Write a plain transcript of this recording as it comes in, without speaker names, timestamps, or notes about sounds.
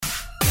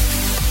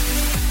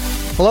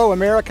Hello,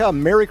 America.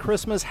 Merry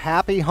Christmas,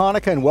 Happy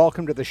Hanukkah, and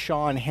welcome to the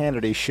Sean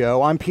Hannity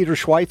Show. I'm Peter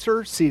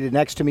Schweitzer. Seated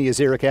next to me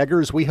is Eric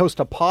Eggers. We host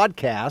a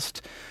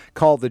podcast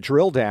called The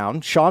Drill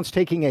Down. Sean's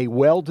taking a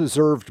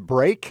well-deserved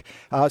break,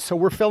 so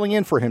we're filling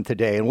in for him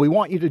today, and we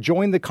want you to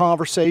join the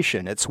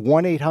conversation. It's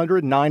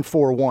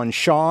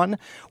 1-800-941-SEAN,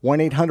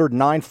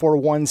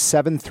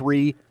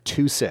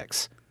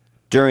 1-800-941-7326.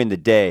 During the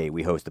day,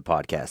 we host the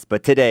podcast,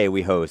 but today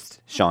we host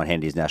Sean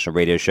Hannity's national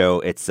radio show.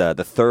 It's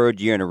the third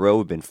year in a row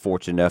we've been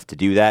fortunate enough to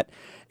do that,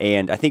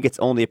 and I think it's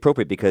only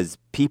appropriate because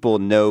people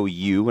know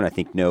you and I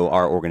think know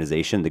our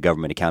organization, the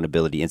Government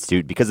Accountability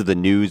Institute, because of the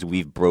news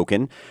we've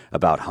broken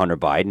about Hunter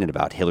Biden and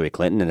about Hillary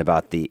Clinton and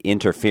about the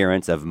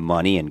interference of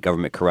money and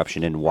government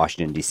corruption in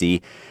Washington,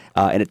 D.C.,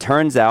 and it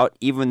turns out,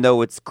 even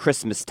though it's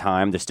Christmas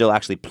time, there's still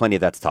actually plenty of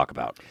that to talk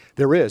about.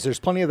 There is.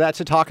 There's plenty of that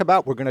to talk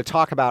about. We're going to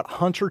talk about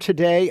Hunter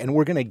today, and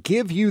we're going to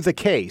give you the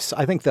case.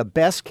 I think the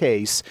best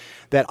case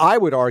that I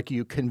would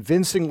argue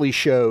convincingly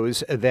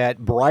shows that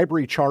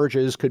bribery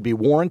charges could be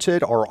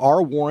warranted or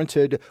are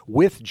warranted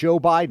with Joe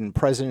Biden,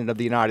 President of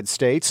the United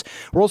States.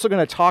 We're also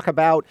going to talk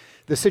about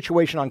the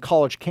situation on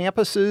college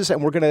campuses,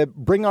 and we're going to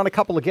bring on a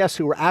couple of guests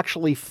who are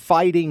actually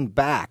fighting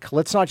back.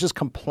 Let's not just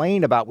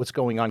complain about what's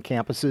going on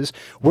campuses.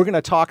 We're going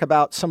to talk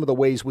about some of the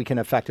ways we can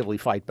effectively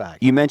fight back.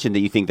 You mentioned that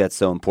you think that's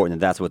so important,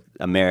 and that's what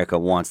America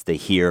wants to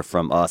hear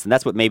from us, and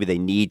that's what maybe they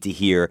need to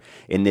hear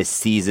in this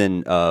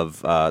season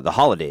of the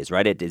holidays,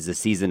 right? It is a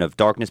season of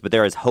darkness, but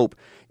there is hope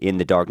in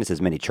the darkness,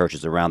 as many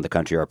churches around the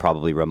country are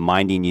probably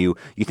reminding you.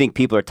 You think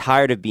people are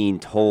tired of being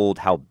told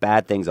how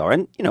bad things are,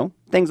 and, you know,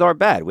 things are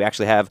bad. We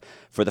actually have,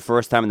 for the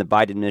first time in the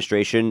Biden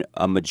administration,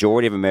 a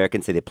majority of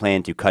Americans say they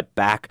plan to cut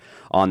back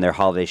on their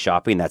holiday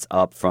shopping. That's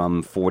up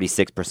from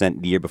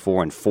 46% the year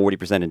before and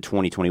 40% in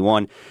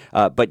 2021.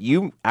 But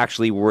you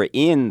actually were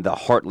in the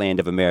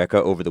heartland of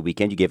America over the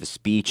weekend. You gave a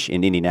speech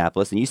in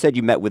Indianapolis, and you said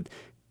you met with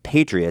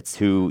patriots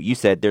who you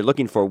said they're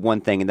looking for one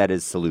thing, and that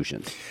is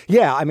solutions.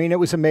 Yeah, I mean, it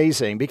was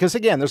amazing because,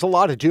 again, there's a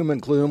lot of doom and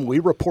gloom. We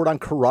report on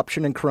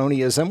corruption and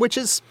cronyism, which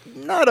is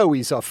not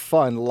always a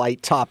fun,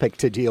 light topic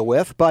to deal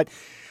with. But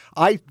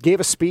I gave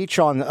a speech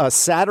on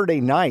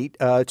Saturday night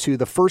to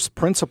the First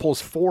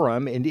Principles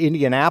Forum in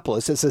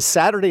Indianapolis. It's a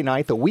Saturday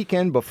night, the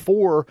weekend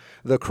before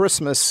the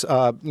Christmas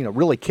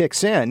really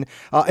kicks in,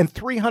 and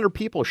 300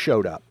 people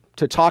showed up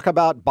to talk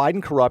about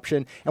Biden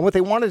corruption, and what they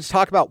wanted to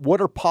talk about,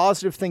 what are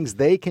positive things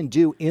they can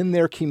do in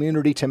their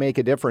community to make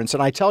a difference.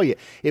 And I tell you,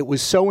 it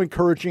was so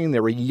encouraging.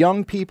 There were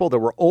young people, there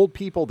were old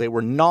people, they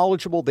were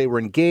knowledgeable, they were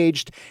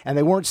engaged, and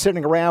they weren't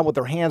sitting around with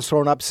their hands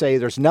thrown up saying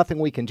there's nothing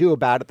we can do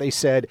about it. They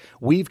said,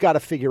 we've got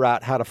to figure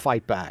out how to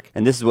fight back.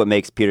 And this is what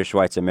makes Peter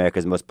Schweitzer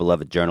America's most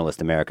beloved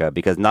journalist, America,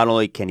 because not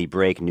only can he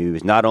break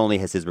news, not only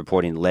has his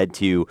reporting led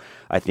to,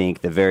 I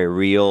think, the very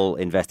real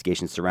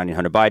investigations surrounding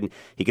Hunter Biden,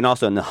 he can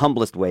also, in the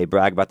humblest way,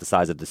 brag about the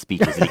size of the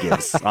speeches he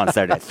gives on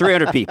Saturday.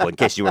 300 people, in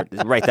case you were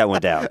write that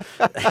one down.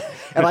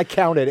 And I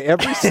counted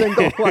every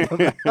single one of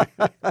them.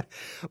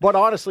 But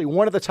honestly,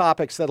 one of the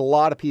topics that a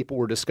lot of people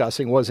were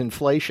discussing was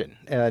inflation,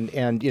 and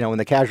in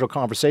the casual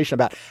conversation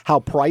about how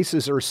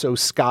prices are so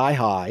sky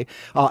high.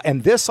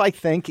 And this, I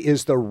think,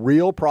 is the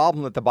real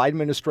problem that the Biden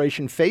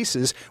administration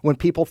faces when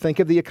people think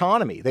of the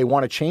economy. They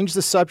want to change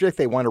the subject.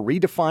 They want to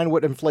redefine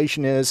what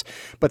inflation is.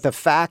 But the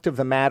fact of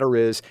the matter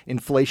is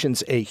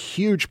inflation's a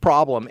huge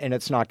problem, and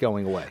it's not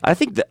going away. I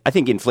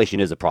think inflation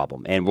is a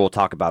problem, and we'll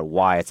talk about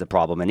why it's a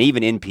problem. And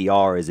even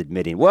NPR is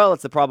admitting, well,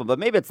 it's a problem, but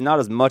maybe it's not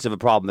as much of a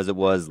problem as it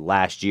was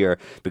last year,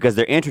 because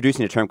they're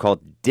introducing a term called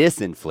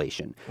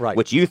disinflation, right,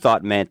 which you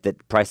thought meant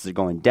that prices are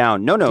going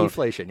down. No.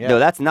 Deflation, yeah. No,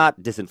 that's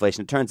not disinflation.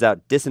 It turns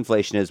out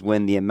disinflation is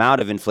when the amount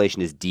of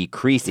inflation is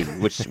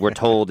decreasing, which we're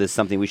told is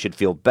something we should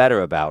feel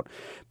better about.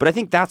 But I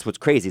think that's what's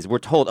crazy is we're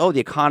told, oh, the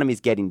economy's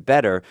getting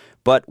better.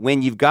 But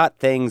when you've got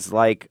things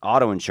like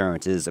auto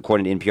insurance is,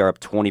 according to NPR,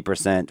 up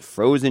 20%,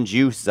 frozen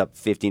juice is up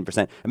 15%.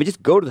 I mean,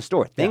 just go to the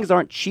store. Things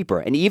aren't cheaper.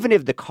 And even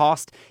if the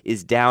cost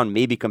is down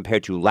maybe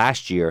compared to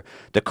last year,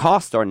 the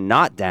costs are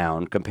not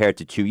down compared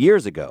to 2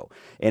 years ago.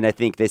 And I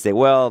think they say,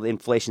 well,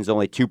 inflation's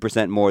only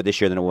 2% more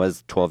this year than it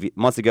was 12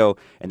 months ago,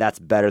 and that's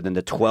better than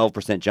the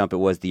 12% jump it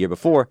was the year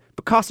before.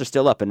 But costs are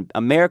still up, and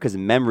America's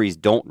memories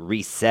don't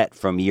reset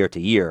from year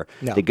to year.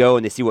 No. They go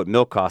and they see what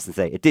milk costs and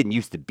say, it didn't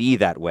used to be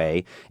that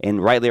way.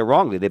 And rightly or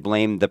wrongly, they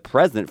blame the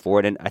president for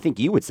it. And I think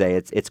you would say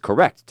it's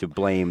correct to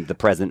blame the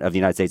president of the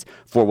United States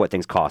for what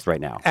things cost right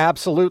now.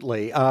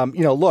 Absolutely.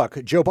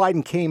 Look, Joe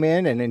Biden came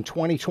in, and in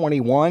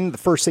 2021, the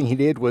first thing he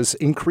did was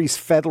increase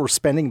federal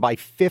spending by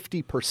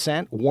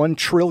 50%,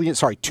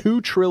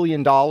 $2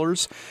 trillion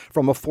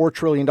from a $4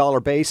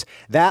 trillion base.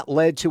 That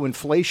led to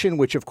inflation,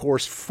 which of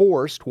course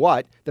forced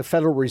the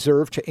Federal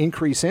Reserve to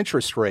increase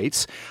interest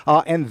rates.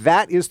 And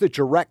that is the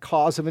direct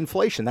cause of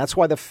inflation. That's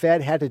why the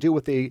Fed had to do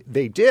what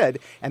they did.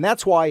 And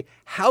that's why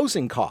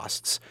housing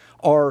costs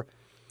are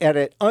at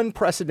an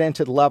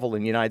unprecedented level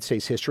in United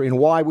States history, and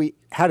why we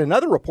had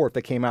another report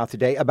that came out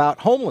today about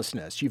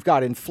homelessness. You've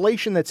got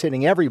inflation that's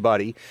hitting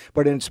everybody,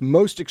 but in its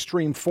most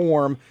extreme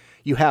form,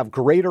 you have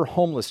greater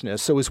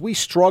homelessness. So as we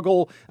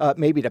struggle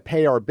maybe to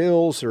pay our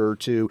bills or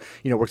to,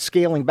 we're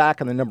scaling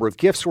back on the number of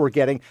gifts we're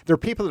getting, there are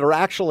people that are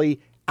actually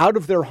out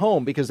of their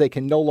home because they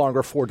can no longer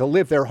afford to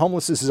live there.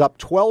 Homelessness is up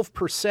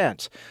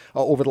 12%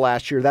 over the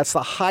last year. That's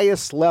the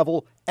highest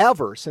level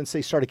ever since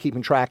they started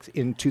keeping track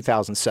in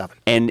 2007.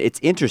 And it's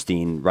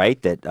interesting, right,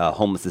 that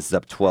homelessness is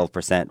up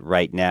 12%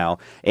 right now.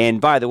 And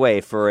by the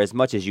way, for as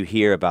much as you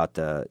hear about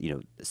the,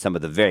 some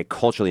of the very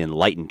culturally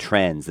enlightened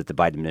trends that the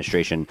Biden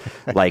administration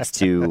likes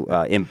to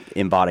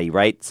embody,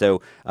 right?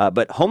 So,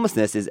 but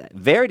homelessness is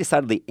very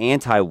decidedly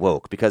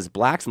anti-woke because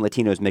blacks and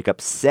Latinos make up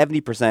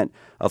 70%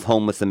 of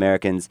homeless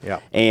Americans. Yeah.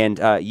 And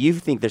you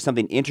think there's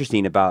something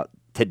interesting about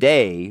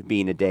today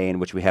being a day in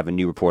which we have a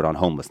new report on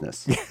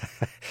homelessness.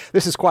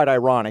 This is quite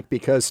ironic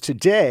because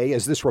today,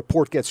 as this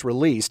report gets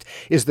released,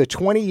 is the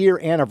 20-year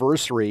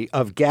anniversary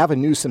of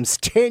Gavin Newsom's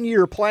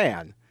 10-year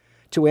plan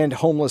to end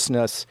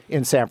homelessness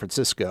in San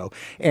Francisco.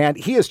 And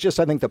he is just,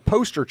 I think, the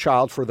poster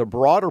child for the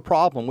broader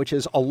problem, which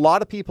is a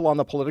lot of people on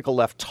the political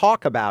left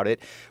talk about it,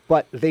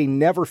 but they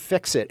never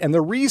fix it. And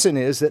the reason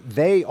is that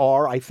they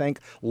are, I think,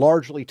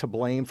 largely to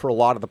blame for a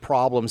lot of the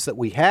problems that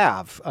we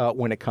have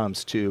when it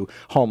comes to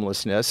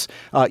homelessness.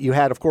 You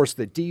had, of course,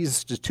 the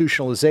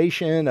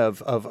deinstitutionalization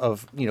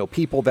of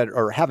people that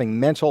are having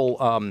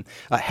mental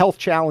health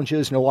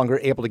challenges, no longer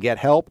able to get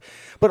help,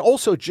 but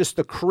also just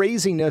the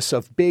craziness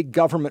of big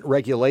government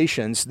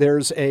regulations.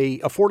 There's a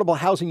affordable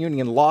housing unit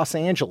in Los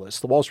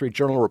Angeles, the Wall Street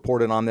Journal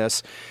reported on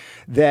this,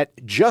 that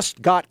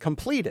just got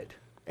completed.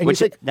 And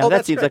Which, you think, now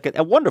that seems great. like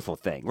a wonderful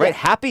thing, right? Yeah.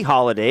 Happy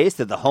holidays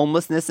to the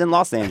homelessness in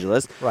Los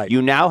Angeles. Right.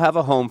 You now have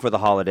a home for the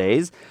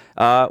holidays,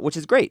 which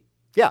is great.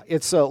 Yeah,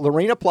 it's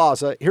Lorena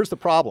Plaza. Here's the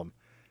problem.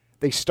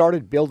 They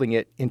started building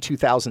it in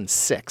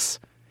 2006.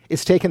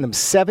 It's taken them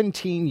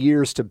 17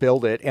 years to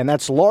build it, and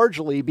that's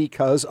largely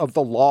because of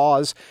the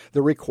laws,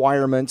 the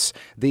requirements,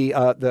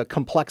 the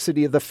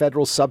complexity of the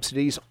federal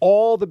subsidies,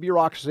 all the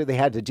bureaucracy they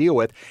had to deal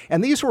with.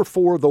 And these were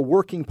for the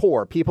working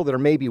poor, people that are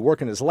maybe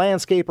working as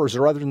landscapers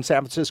or other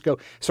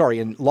in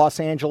in Los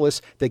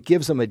Angeles, that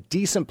gives them a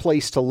decent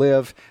place to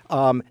live.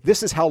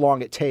 This is how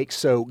long it takes.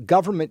 So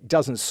government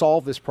doesn't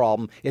solve this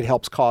problem. It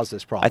helps cause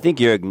this problem. I think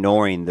you're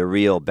ignoring the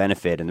real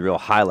benefit and the real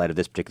highlight of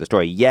this particular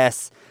story.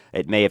 Yes,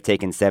 it may have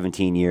taken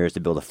 17 years to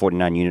build a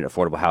 49-unit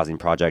affordable housing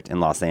project in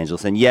Los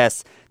Angeles. And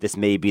yes, this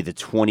may be the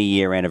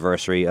 20-year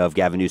anniversary of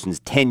Gavin Newsom's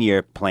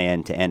 10-year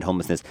plan to end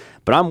homelessness.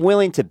 But I'm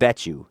willing to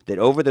bet you that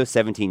over those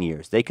 17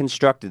 years, they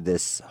constructed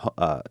this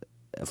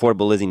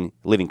affordable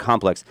living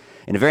complex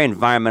in a very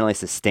environmentally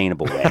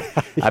sustainable way.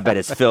 I bet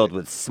it's filled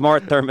with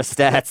smart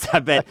thermostats.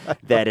 I bet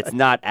that it's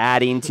not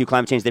adding to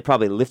climate change. They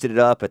probably lifted it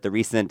up at the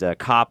recent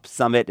COP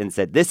summit and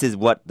said, this is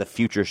what the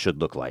future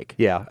should look like.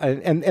 Yeah,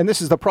 and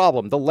this is the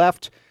problem. The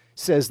left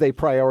says they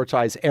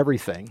prioritize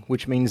everything,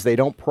 which means they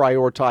don't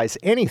prioritize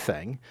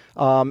anything.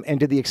 And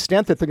to the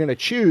extent that they're going to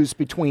choose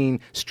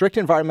between strict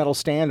environmental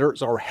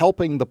standards or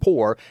helping the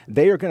poor,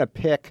 they are going to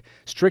pick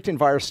strict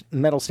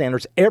environmental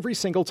standards every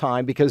single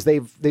time because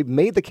they've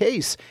made the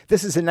case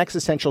this is an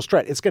existential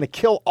threat. It's going to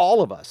kill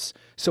all of us,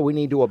 so we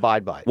need to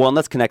abide by it. Well, and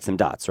let's connect some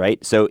dots,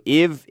 right? So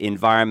if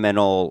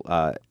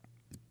environmental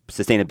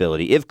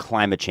sustainability, if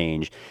climate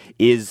change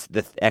is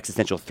the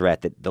existential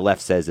threat that the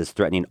left says is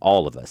threatening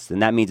all of us, then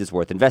that means it's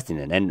worth investing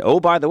in. And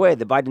oh, by the way,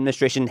 the Biden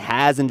administration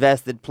has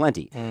invested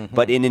plenty. Mm-hmm.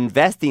 But in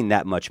investing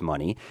that much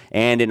money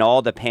and in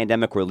all the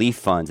pandemic relief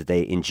funds that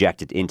they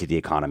injected into the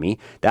economy,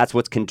 that's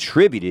what's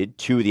contributed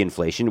to the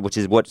inflation, which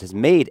is what has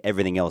made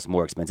everything else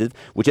more expensive,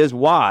 which is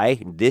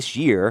why this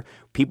year,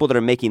 people that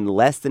are making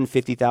less than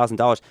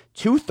 $50,000,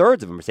 2/3 of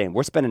them are saying,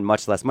 we're spending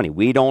much less money.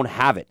 We don't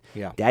have it.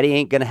 Yeah. Daddy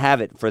ain't going to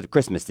have it for the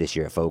Christmas this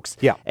year, folks.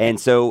 Yeah. And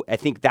so I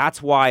think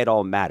that's why it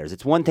all matters.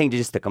 It's one thing to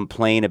just to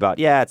complain about,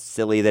 yeah, it's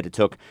silly that it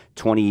took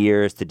 20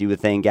 years to do the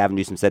thing Gavin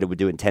Newsom said it would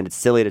do in 10. It's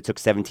silly that it took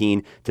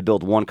 17 to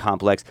build one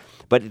complex.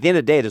 But at the end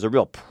of the day, there's a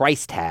real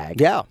price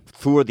tag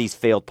for these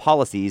failed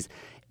policies.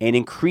 And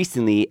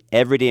increasingly,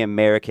 everyday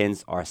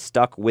Americans are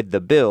stuck with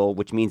the bill,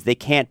 which means they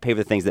can't pay for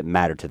the things that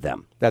matter to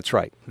them. That's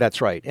right.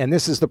 That's right. And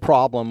this is the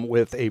problem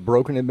with a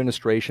broken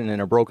administration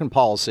and a broken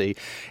policy,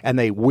 and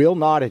they will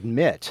not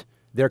admit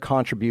their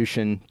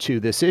contribution to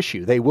this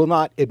issue. They will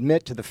not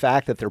admit to the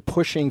fact that they're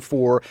pushing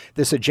for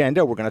this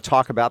agenda. We're going to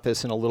talk about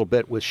this in a little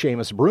bit with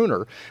Seamus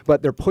Bruner,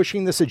 but they're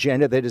pushing this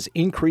agenda that is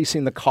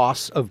increasing the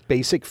costs of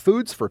basic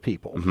foods for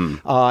people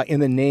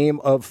in the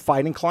name of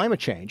fighting climate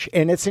change.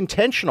 And it's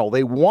intentional.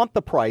 They want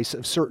the price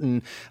of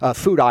certain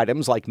food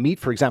items like meat,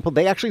 for example.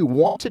 They actually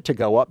want it to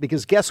go up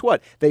because guess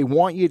what? They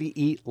want you to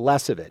eat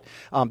less of it.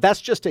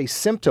 That's just a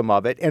symptom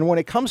of it. And when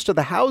it comes to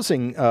the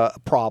housing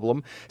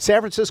problem,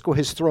 San Francisco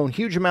has thrown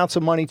huge amounts of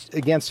of money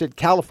against it.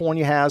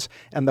 California has.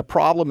 And the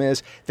problem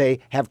is they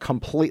have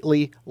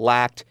completely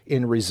lacked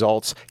in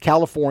results.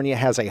 California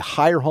has a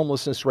higher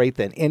homelessness rate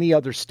than any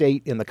other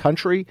state in the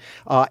country.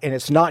 And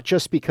it's not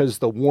just because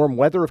the warm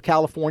weather of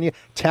California.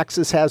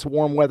 Texas has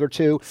warm weather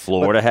too.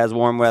 Florida has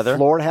warm weather.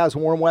 Florida has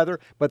warm weather,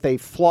 but they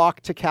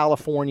flock to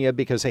California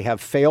because they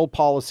have failed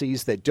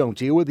policies that don't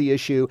deal with the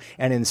issue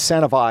and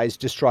incentivize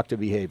destructive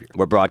behavior.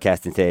 We're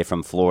broadcasting today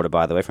from Florida,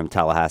 by the way, from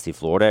Tallahassee,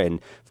 Florida. And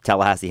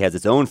Tallahassee has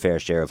its own fair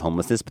share of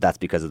homelessness, but that's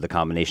because of the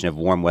combination of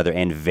warm weather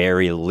and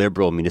very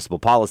liberal municipal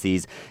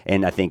policies.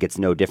 And I think it's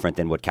no different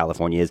than what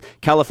California is.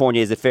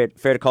 California, is it fair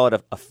to call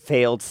it a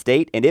failed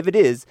state? And if it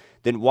is,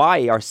 then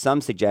why are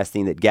some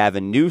suggesting that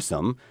Gavin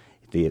Newsom,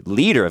 the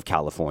leader of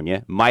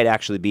California, might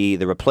actually be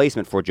the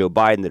replacement for Joe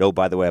Biden, that, oh,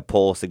 by the way, a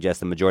poll suggests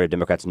the majority of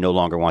Democrats no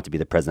longer want to be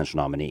the presidential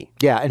nominee?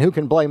 Yeah, and who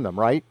can blame them,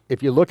 right?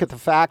 If you look at the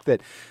fact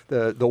that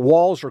the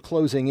walls are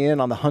closing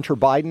in on the Hunter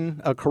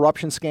Biden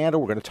corruption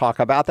scandal, we're going to talk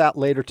about that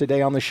later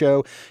today on the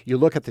show. You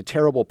look at the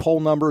terrible poll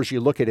numbers,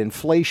 you look at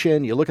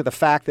inflation, you look at the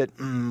fact that,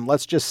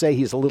 let's just say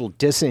he's a little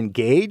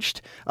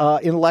disengaged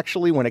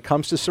intellectually when it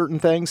comes to certain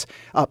things.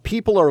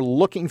 People are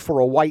looking for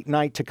a white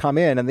knight to come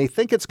in, and they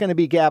think it's going to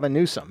be Gavin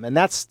Newsom, and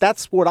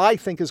that's what I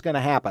think is going to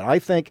happen. I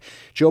think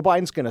Joe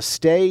Biden's going to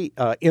stay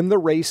in the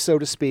race, so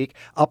to speak,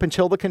 up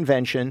until the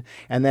convention.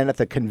 And then at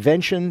the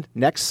convention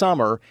next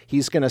summer,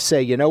 he's going to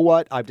say, you know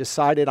what? I've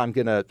decided I'm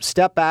going to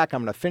step back.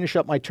 I'm going to finish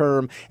up my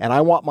term. And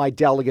I want my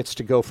delegates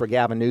to go for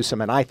Gavin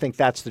Newsom. And I think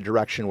that's the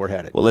direction we're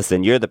headed. Well,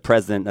 listen, you're the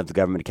president of the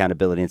Government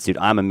Accountability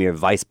Institute. I'm a mere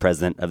vice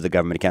president of the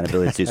Government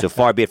Accountability Institute. So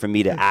far be it from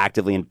me to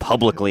actively and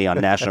publicly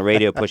on national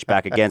radio push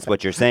back against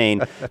what you're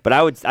saying. But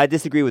I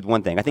disagree with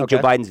one thing. I think Joe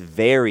Biden's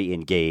very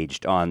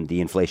engaged on the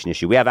inflation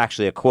issue. We have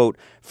actually a quote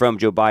from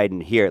Joe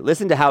Biden here.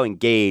 Listen to how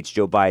engaged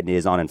Joe Biden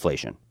is on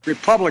inflation.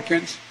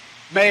 Republicans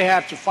may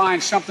have to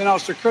find something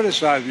else to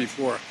criticize me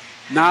for.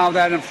 Now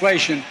that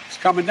inflation is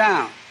coming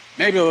down,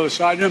 maybe they'll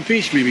decide to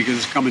impeach me because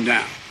it's coming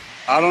down.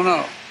 I don't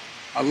know.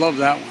 I love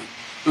that one.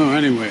 Oh,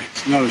 anyway,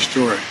 it's another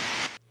story.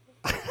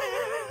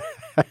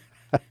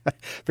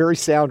 Very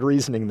sound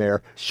reasoning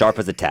there. Sharp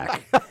as a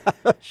tack.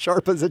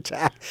 Sharp as a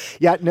tack.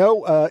 Yeah,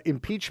 no,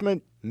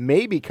 impeachment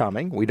may be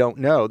coming. We don't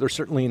know. There's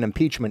certainly an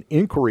impeachment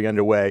inquiry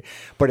underway,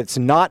 but it's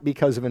not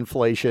because of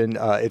inflation.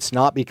 It's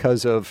not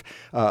because of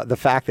the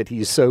fact that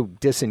he's so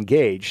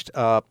disengaged.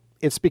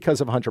 It's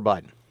because of Hunter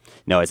Biden.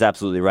 No, it's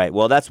absolutely right.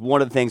 Well, that's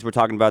one of the things we're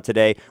talking about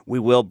today. We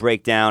will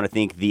break down, I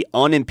think, the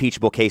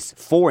unimpeachable case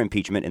for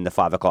impeachment in the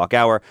 5 o'clock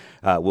hour.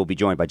 We'll be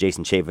joined by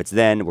Jason Chaffetz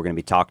then. We're going to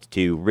be talking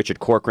to Richard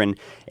Corcoran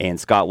and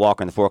Scott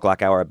Walker in the 4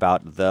 o'clock hour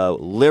about the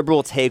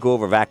liberal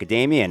takeover of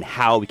academia and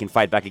how we can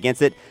fight back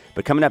against it.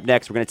 But coming up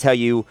next, we're going to tell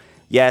you,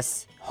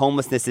 yes,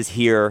 homelessness is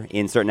here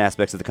in certain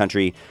aspects of the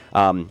country,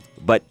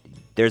 but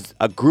there's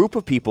a group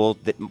of people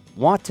that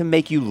want to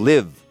make you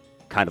live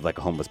kind of like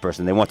a homeless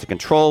person. They want to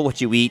control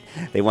what you eat.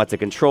 They want to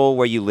control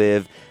where you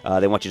live.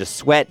 They want you to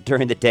sweat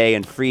during the day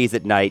and freeze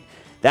at night.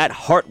 That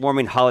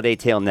heartwarming holiday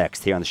tale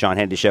next here on The Sean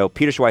Hannity Show.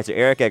 Peter Schweitzer,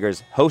 Eric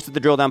Eggers, host of the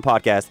Drill Down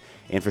podcast,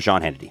 and for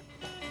Sean Hannity.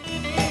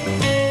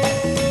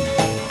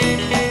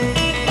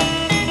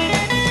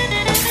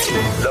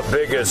 The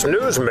biggest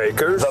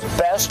newsmakers, the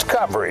best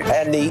coverage,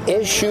 and the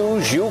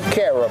issues you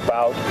care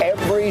about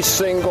every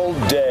single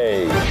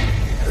day.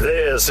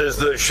 This is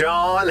The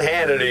Sean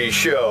Hannity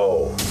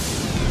Show.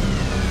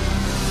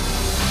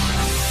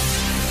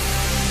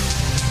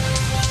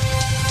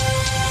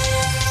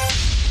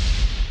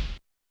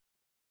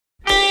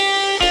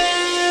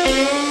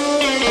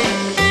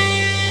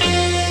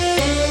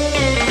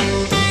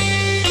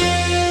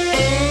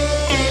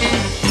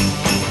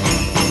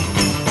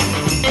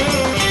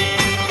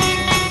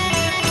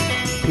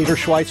 Peter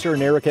Schweitzer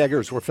and Eric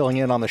Eggers, we're filling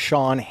in on the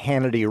Sean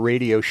Hannity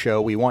radio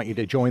show. We want you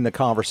to join the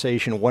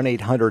conversation,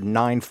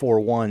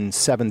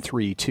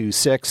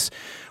 1-800-941-7326.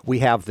 We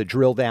have the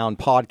Drill Down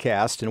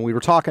podcast, and we were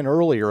talking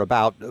earlier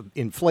about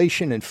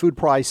inflation and food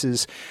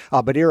prices.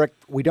 But Eric,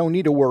 we don't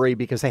need to worry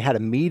because they had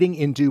a meeting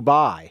in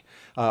Dubai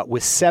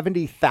with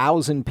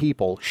 70,000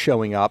 people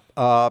showing up,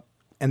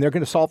 and they're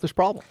going to solve this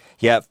problem.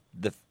 Yeah,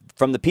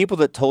 from the people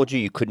that told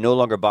you could no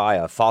longer buy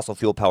a fossil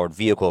fuel-powered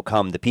vehicle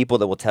come the people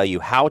that will tell you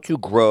how to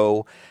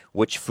grow,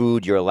 which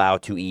food you're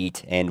allowed to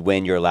eat, and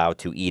when you're allowed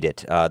to eat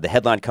it. The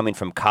headline coming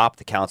from COP,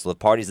 the Council of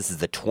Parties, this is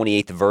the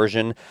 28th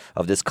version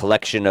of this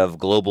collection of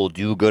global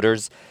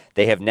do-gooders.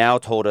 They have now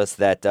told us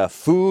that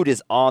food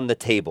is on the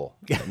table,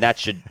 and that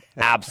should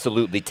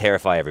absolutely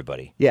terrify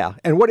everybody. Yeah,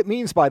 and what it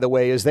means, by the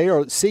way, is they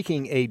are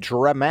seeking a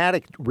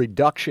dramatic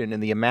reduction in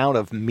the amount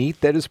of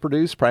meat that is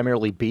produced,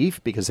 primarily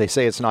beef, because they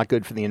say it's not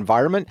good for the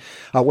environment.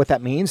 What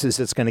that means is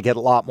it's going to get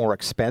a lot more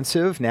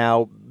expensive.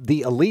 Now,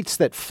 the elites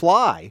that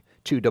fly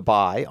to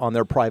Dubai on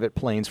their private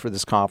planes for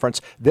this conference,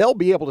 they'll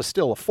be able to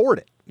still afford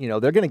it. You know,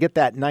 they're going to get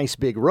that nice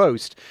big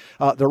roast.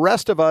 The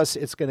rest of us,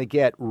 it's going to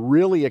get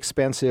really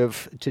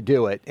expensive to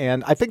do it.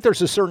 And I think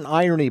there's a certain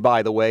irony,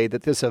 by the way,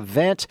 that this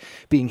event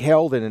being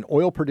held in an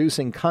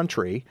oil-producing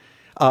country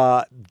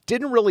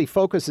didn't really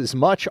focus as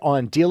much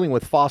on dealing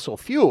with fossil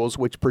fuels,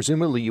 which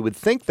presumably you would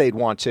think they'd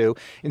want to.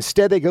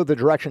 Instead, they go the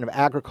direction of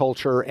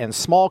agriculture, and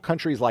small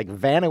countries like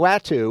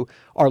Vanuatu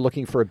are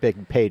looking for a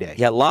big payday.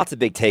 Yeah, lots of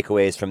big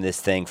takeaways from this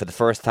thing. For the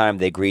first time,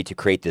 they agreed to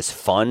create this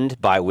fund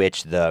by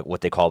which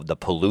what they call the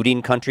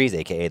polluting countries,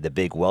 aka the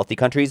big wealthy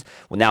countries,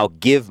 will now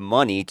give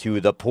money to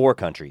the poor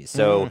countries.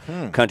 So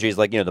countries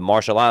like, the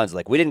Marshall Islands,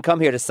 like, we didn't come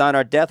here to sign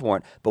our death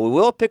warrant, but we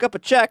will pick up a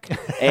check.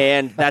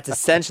 And that's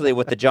essentially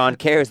what the John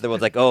Kerry's of the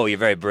world's like, oh, you're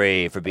very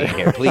brave for being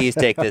here. Please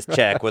take this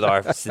check with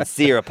our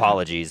sincere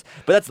apologies.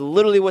 But that's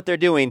literally what they're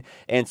doing.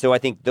 And so I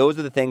think those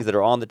are the things that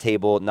are on the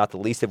table, not the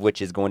least of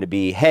which is going to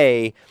be,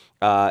 hey,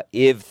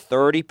 if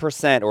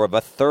 30% or if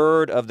a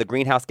third of the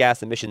greenhouse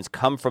gas emissions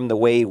come from the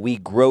way we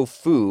grow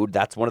food,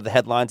 that's one of the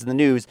headlines in the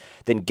news,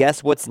 then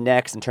guess what's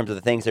next in terms of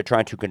the things they're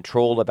trying to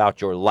control about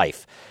your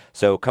life.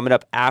 So coming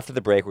up after the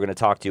break, we're going to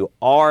talk to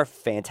our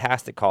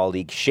fantastic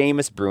colleague,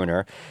 Seamus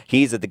Bruner.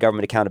 He's at the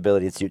Government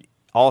Accountability Institute.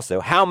 Also,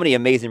 how many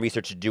amazing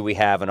researchers do we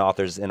have and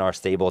authors in our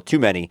stable? Too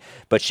many.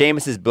 But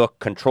Seamus's book,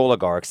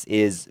 Controligarchs,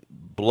 is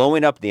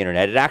blowing up the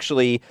internet. It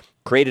actually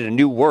created a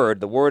new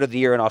word. The word of the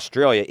year in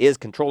Australia is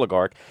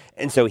controligarch.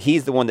 And so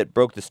he's the one that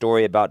broke the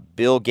story about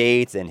Bill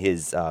Gates and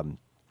his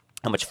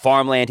how much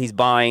farmland he's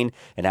buying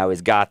and how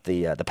he's got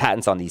the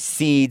patents on these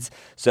seeds.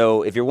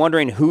 So if you're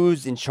wondering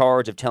who's in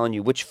charge of telling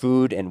you which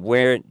food and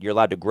where you're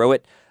allowed to grow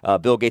it,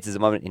 Bill Gates is a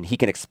moment, and he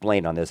can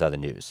explain on this other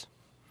news.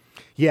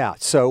 Yeah,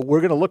 so we're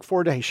going to look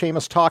forward to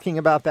Seamus talking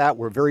about that.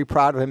 We're very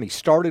proud of him. He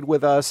started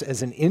with us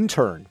as an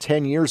intern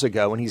 10 years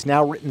ago, and he's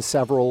now written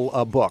several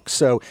books.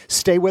 So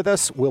stay with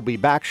us. We'll be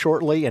back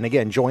shortly. And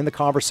again, join the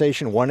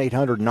conversation,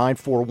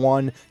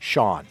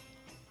 1-800-941-SEAN.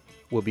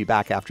 We'll be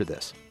back after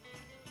this.